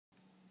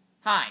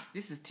Hi,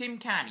 this is Tim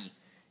Katty,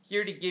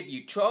 here to give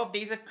you 12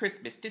 days of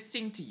Christmas to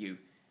sing to you.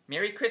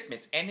 Merry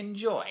Christmas and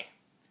enjoy!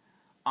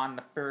 On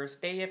the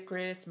first day of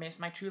Christmas,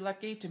 my true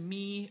love gave to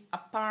me a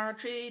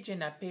partridge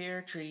in a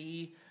pear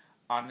tree.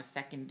 On the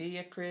second day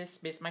of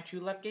Christmas, my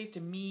true love gave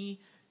to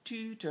me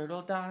 2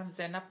 turtle doves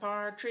and a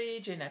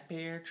partridge in a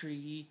pear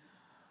tree.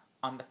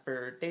 On the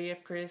third day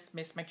of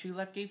Christmas, my true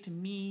love gave to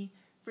me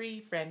 3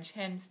 French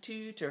hens,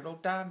 2 turtle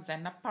doves,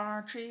 and a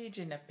partridge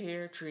in a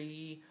pear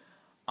tree.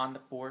 On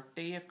the fourth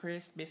day of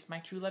Christmas, my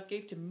true love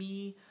gave to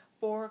me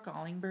 4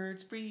 calling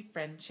birds, 3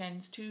 French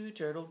hens, 2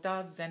 turtle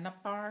doves, and a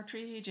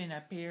partridge in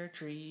a pear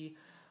tree.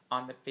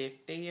 On the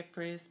fifth day of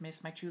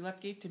Christmas, my true love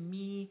gave to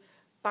me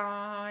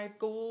 5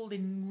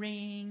 golden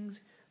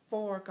rings,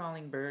 4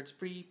 calling birds,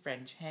 3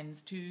 French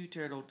hens, 2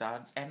 turtle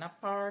doves, and a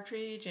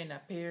partridge in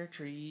a pear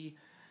tree.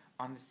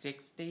 On the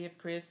sixth day of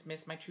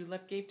Christmas, my true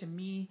love gave to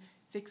me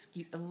 6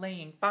 geese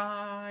a-laying,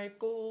 5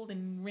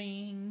 golden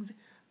rings,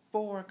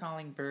 4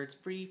 calling birds,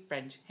 3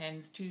 French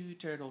hens, 2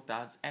 turtle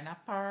doves, and a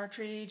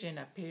partridge in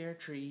a pear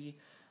tree.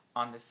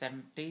 On the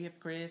seventh day of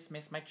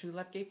Christmas, my true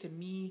love gave to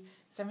me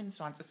 7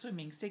 swans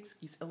a-swimming, 6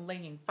 geese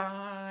a-laying,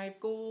 5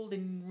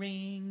 golden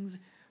rings,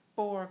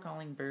 4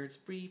 calling birds,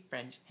 3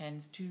 French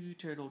hens, 2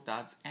 turtle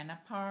doves, and a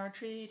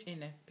partridge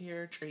in a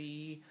pear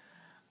tree.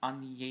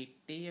 On the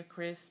eighth day of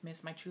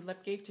Christmas, my true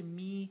love gave to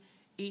me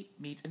 8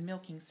 maids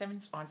a-milking,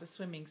 7 swans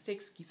a-swimming,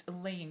 6 geese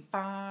a-laying,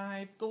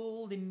 5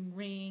 golden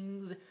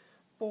rings,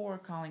 4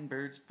 calling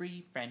birds,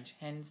 3 French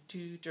hens,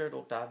 2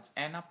 turtle doves,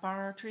 and a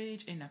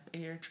partridge in a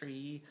pear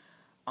tree.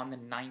 On the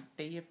ninth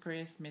day of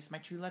Christmas, my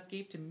true love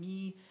gave to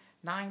me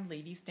 9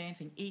 ladies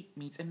dancing, 8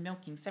 maids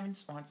a-milking, 7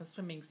 swans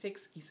a-swimming,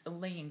 6 geese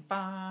a-laying,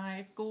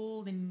 5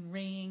 golden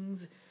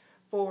rings,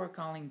 4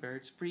 calling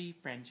birds, 3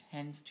 French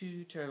hens,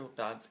 2 turtle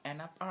doves,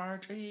 and a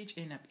partridge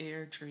in a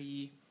pear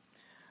tree.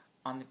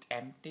 On the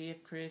 10th day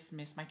of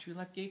Christmas, my true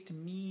love gave to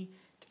me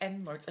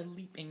 10 lords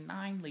a-leaping,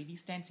 9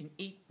 ladies dancing,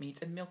 8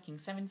 maids a-milking,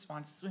 7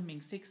 swans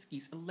swimming, 6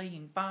 geese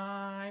a-laying,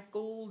 5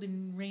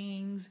 golden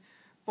rings,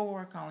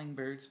 4 calling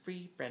birds,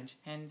 3 French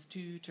hens,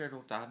 2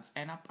 turtle doves,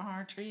 and a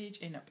partridge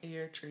in a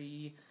pear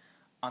tree.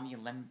 On the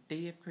 11th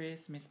day of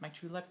Christmas, my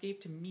true love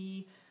gave to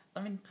me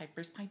 11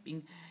 pipers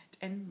piping,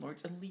 10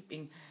 lords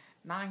a-leaping,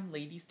 9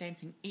 ladies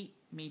dancing, 8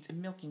 maids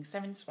a-milking,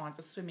 7 swans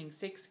a-swimming,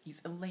 6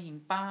 geese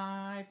a-laying,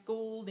 5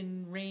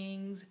 golden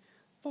rings,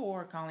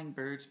 4 calling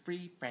birds,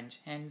 3 French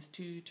hens,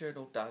 2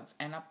 turtle doves,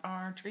 and a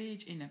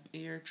partridge in a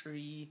pear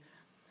tree.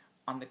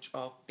 On the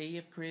 12th day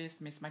of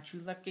Christmas, my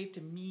true love gave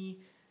to me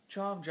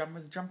 12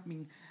 drummers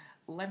drumming,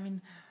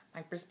 11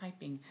 pipers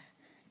piping,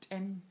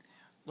 10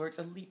 lords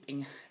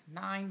a-leaping,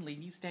 9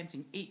 ladies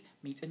dancing, 8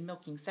 maids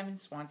a-milking, 7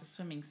 swans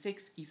a-swimming,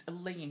 6 geese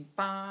a-laying,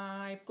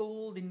 5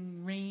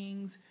 golden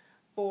rings,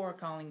 4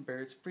 calling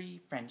birds,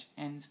 3 French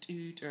hens,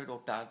 2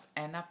 turtle doves,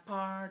 and a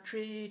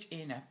partridge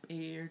in a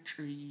pear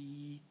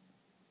tree.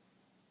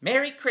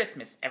 Merry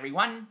Christmas,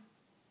 everyone!